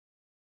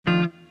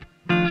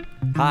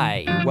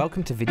Hi,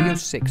 welcome to video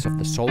 6 of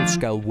the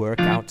SOULSCALE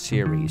workout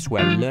series,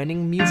 where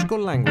learning musical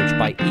language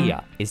by ear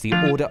is the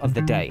order of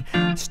the day.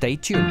 Stay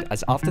tuned,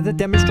 as after the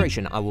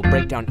demonstration I will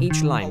break down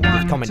each line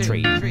with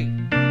commentary. 1, 2, 3.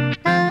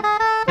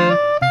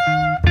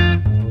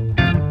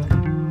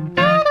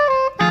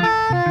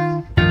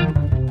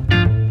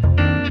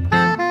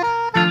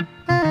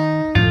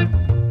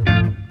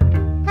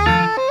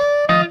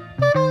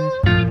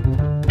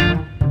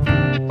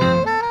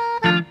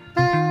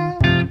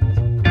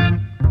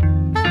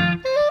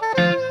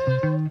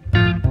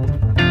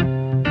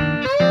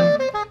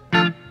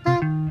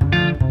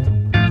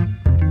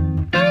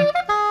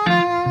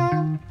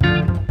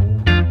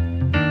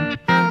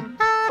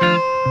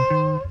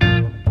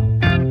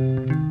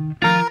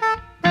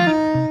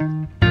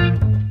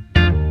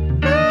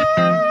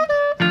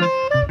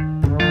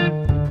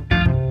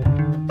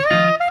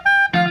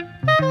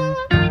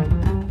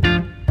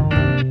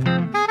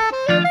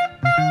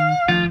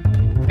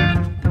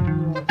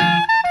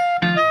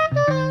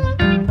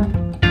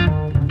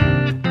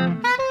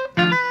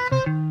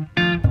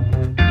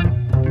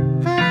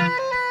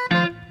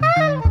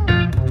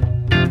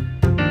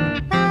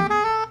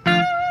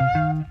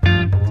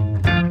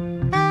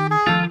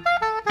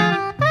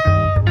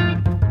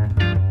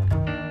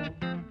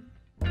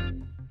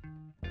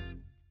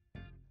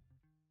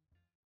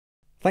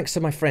 Thanks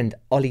to my friend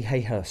Ollie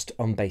Hayhurst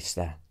on bass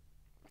there.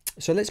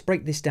 So let's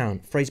break this down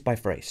phrase by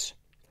phrase.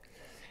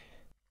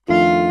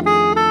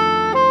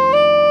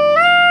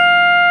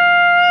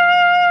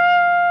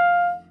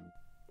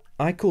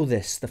 I call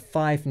this the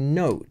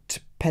 5-note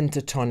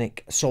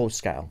pentatonic soul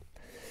scale.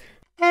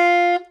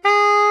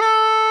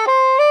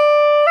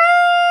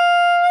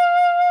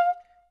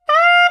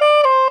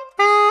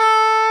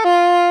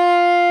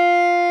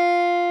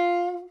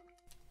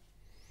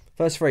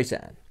 First phrase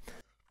then.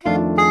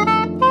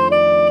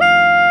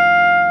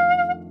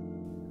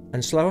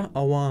 And slower.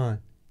 1,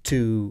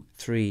 2,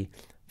 3,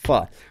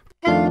 4.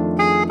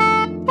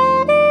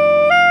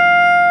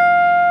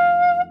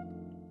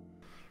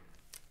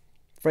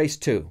 Phrase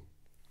 2.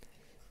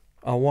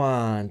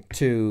 1,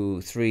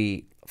 2,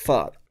 3,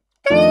 4.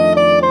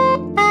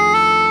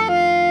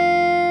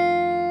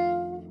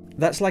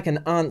 That's like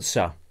an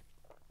answer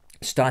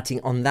starting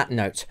on that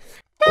note.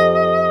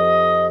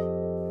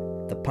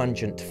 The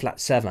pungent flat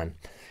 7.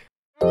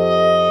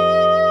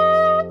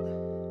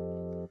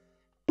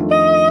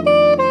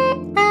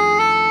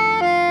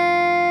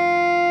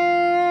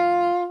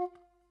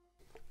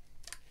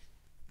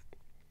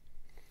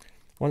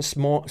 Once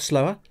more,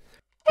 slower.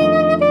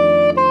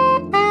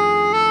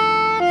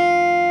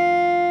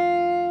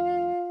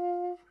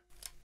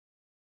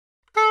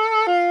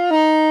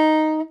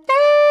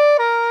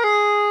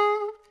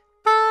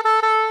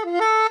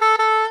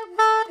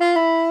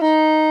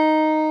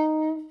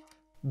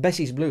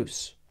 Bessie's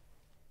Blues.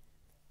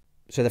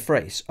 So the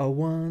phrase,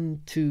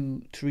 1,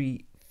 2,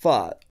 3,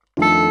 4.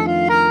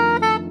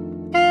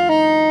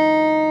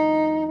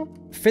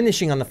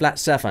 Finishing on the flat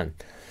 7.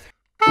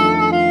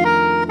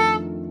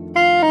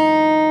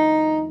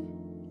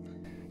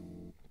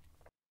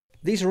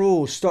 These are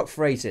all stock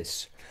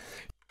phrases.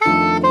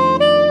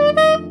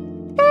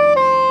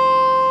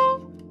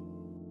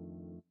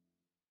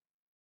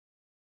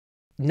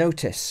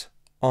 Notice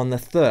on the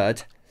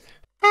third,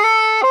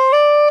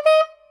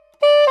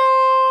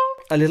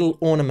 a little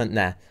ornament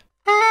there.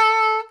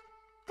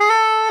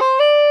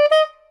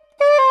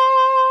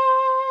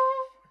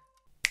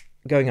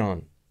 Going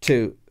on,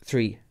 2,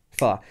 3,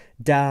 4.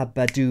 Da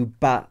ba do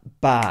ba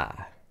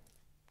ba.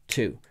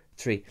 2,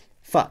 3,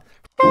 4.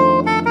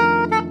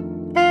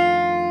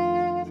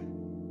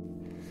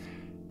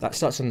 That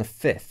starts on the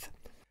 5th.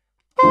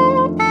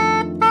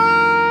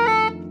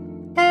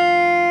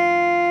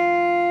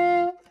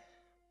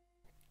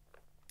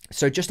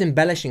 So just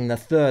embellishing the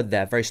third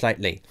there very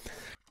slightly.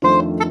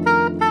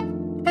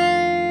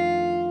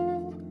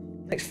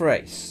 Next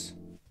phrase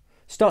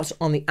starts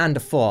on the and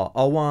of 4.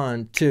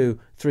 1, 2,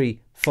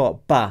 3, 4.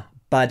 Ba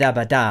ba da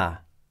ba da.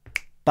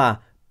 Ba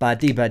ba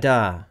dee ba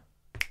da.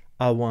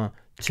 1,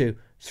 2,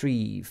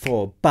 3,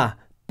 4. Ba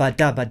ba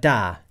da ba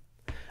da.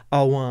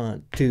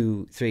 1,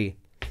 2, 3.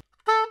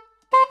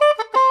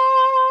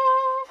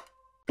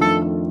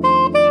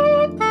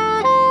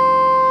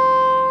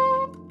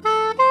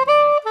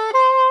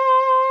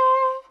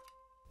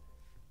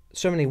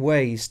 So many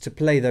ways to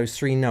play those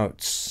 3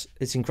 notes.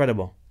 It's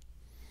incredible.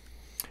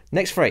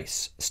 Next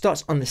phrase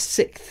starts on the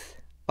 6th.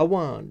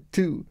 1,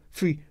 2,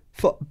 3,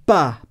 4.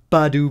 Ba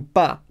ba do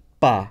ba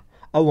ba.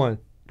 1,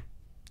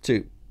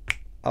 2.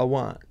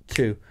 1,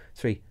 2,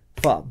 3,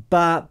 4.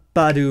 Ba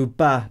ba do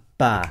ba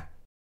ba.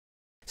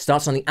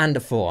 Starts on the and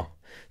of 4.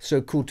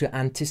 So cool to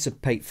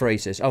anticipate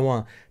phrases.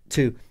 1,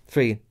 2,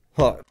 3,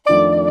 4.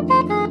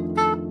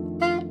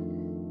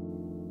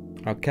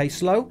 Okay,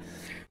 slow.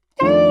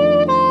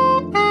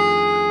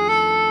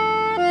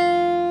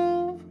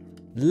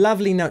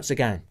 Lovely notes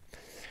again.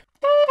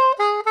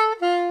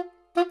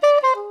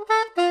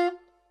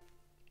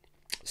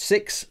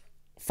 6,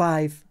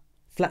 5,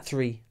 flat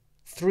 3,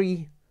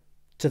 3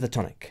 to the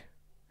tonic.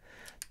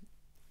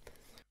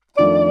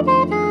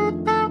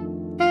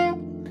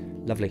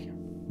 Lovely.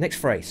 Next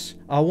phrase.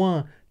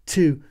 1,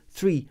 2,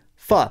 3,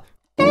 4.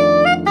 The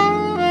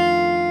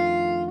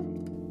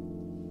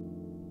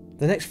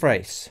next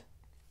phrase.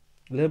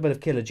 A little bit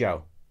of Killer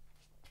Joe.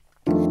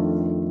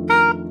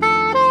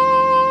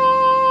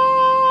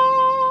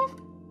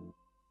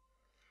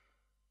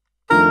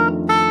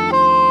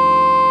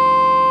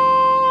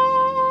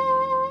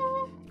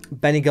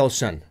 Benny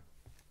Golson.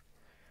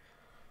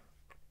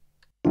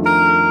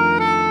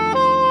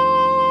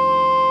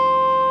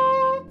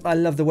 I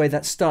love the way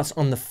that starts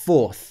on the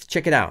 4th.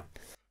 Check it out.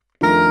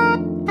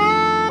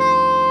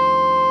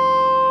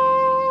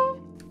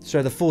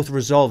 So the 4th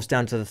resolves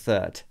down to the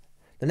 3rd.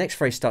 The next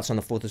phrase starts on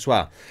the 4th as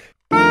well.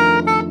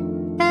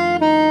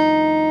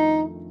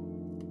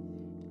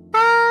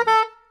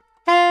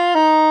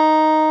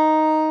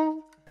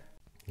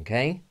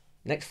 Okay,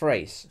 next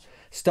phrase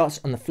starts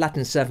on the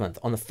flattened 7th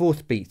on the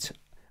 4th beat.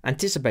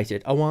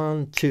 Anticipated.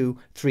 1, 2,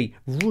 3.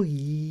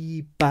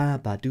 Rui ba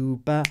ba do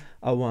ba.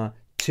 1,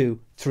 2,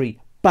 3.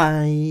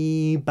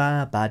 Ba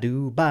ba ba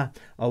do ba.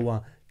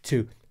 1,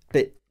 2.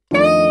 Bit.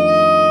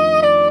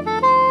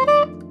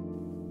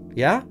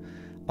 Yeah.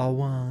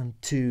 1,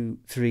 2,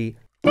 3.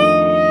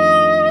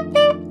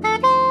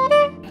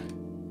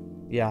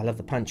 Yeah, I love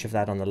the punch of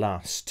that on the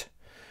last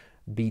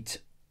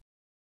beat.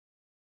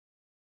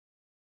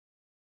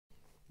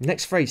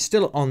 Next phrase,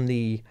 still on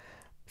the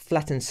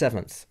flattened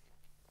 7th.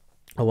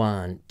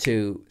 1,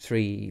 2,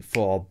 3,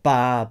 4.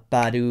 Ba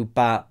ba do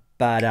ba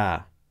ba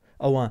da.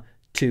 1,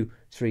 2,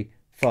 3,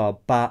 4.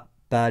 Ba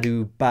ba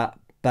do ba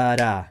ba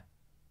da.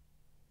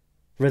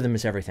 Rhythm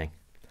is everything.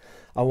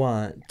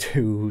 1,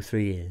 2,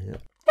 3.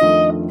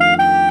 1,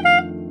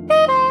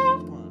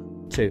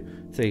 2,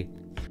 3.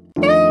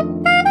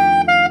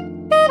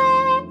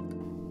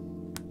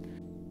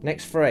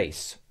 Next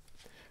phrase.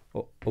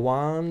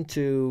 1,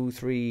 2,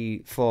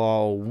 3,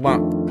 4.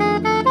 1.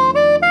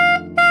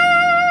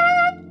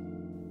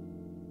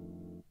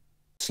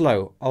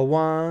 Slow.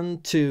 1,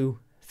 2,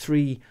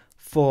 3,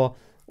 4.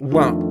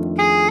 1.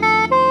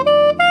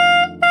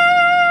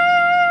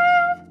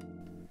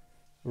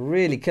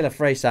 Really killer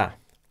phrase that.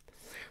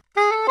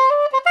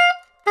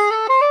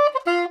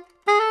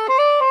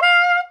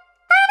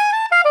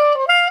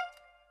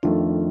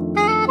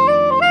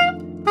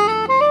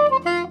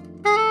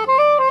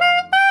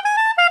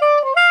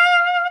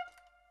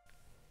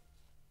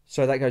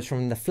 So that goes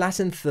from the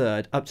flattened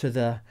 3rd up to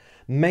the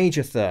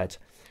major 3rd.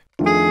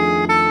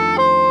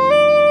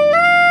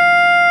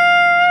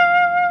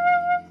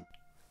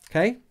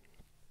 Okay,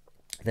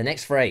 the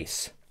next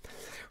phrase.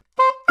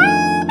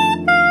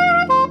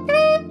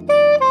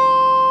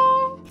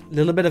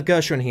 Little bit of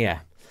Gershwin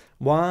here.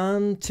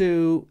 1,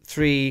 2,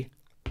 3.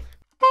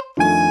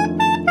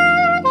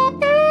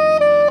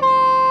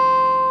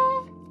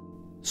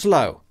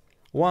 Slow.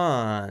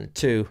 1,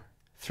 2,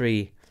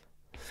 3.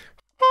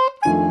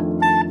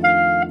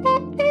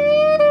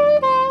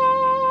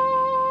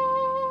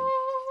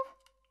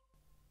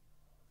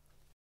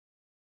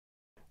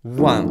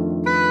 1.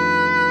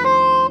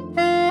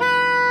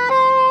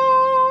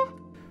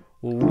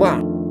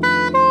 1.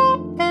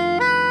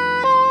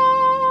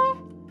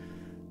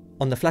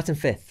 On the flattened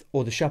 5th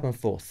or the sharpened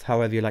 4th,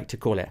 however you like to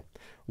call it.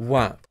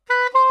 1.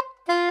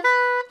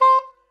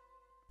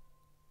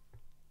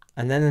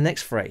 And then the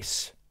next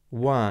phrase.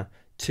 1,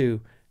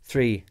 2,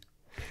 3.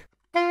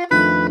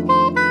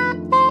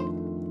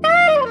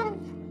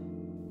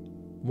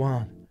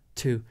 1,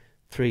 2,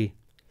 3.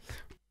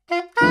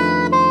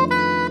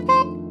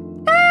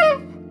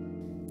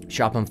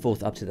 Sharpen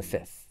 4th up to the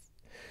 5th.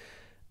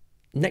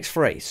 Next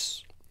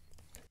phrase.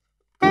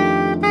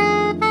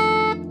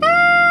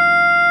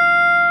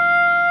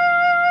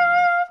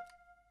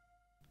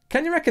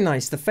 Can you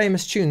recognize the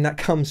famous tune that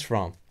comes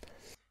from?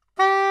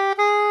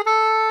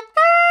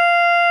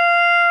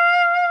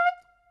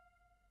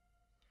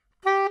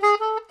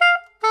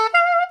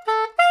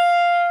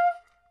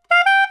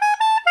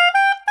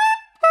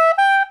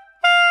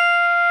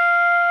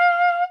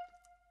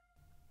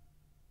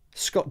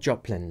 Scott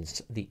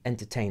Joplin's The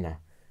Entertainer.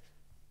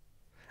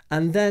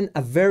 And then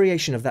a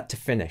variation of that to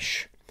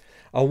finish.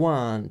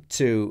 1,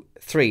 2,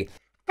 3.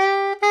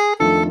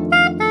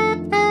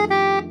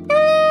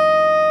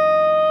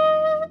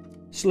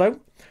 Slow.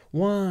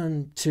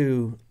 1,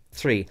 2,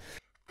 3.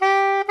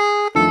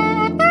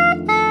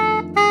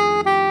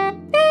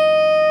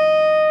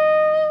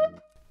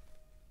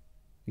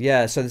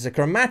 Yeah, so there's a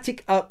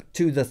chromatic up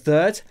to the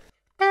 3rd.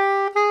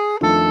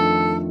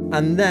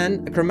 And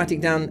then a chromatic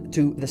down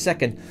to the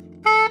 2nd.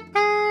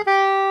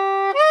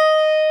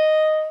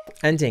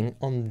 Ending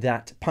on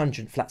that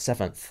pungent flat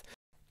 7th.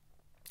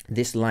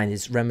 This line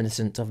is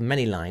reminiscent of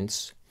many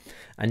lines,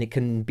 and it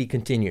can be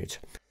continued.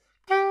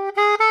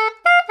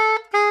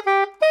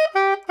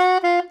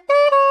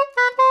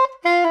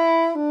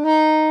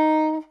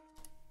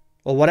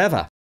 Or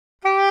whatever.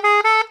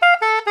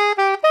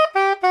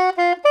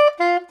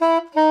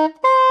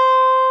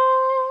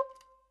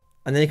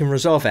 And then you can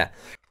resolve it.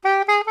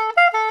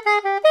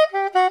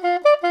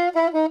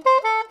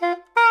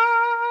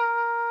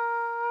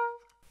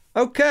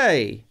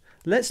 Okay,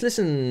 Let's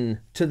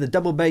listen to the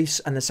double bass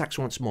and the sax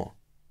once more.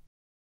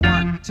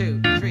 1,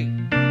 2,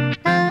 3.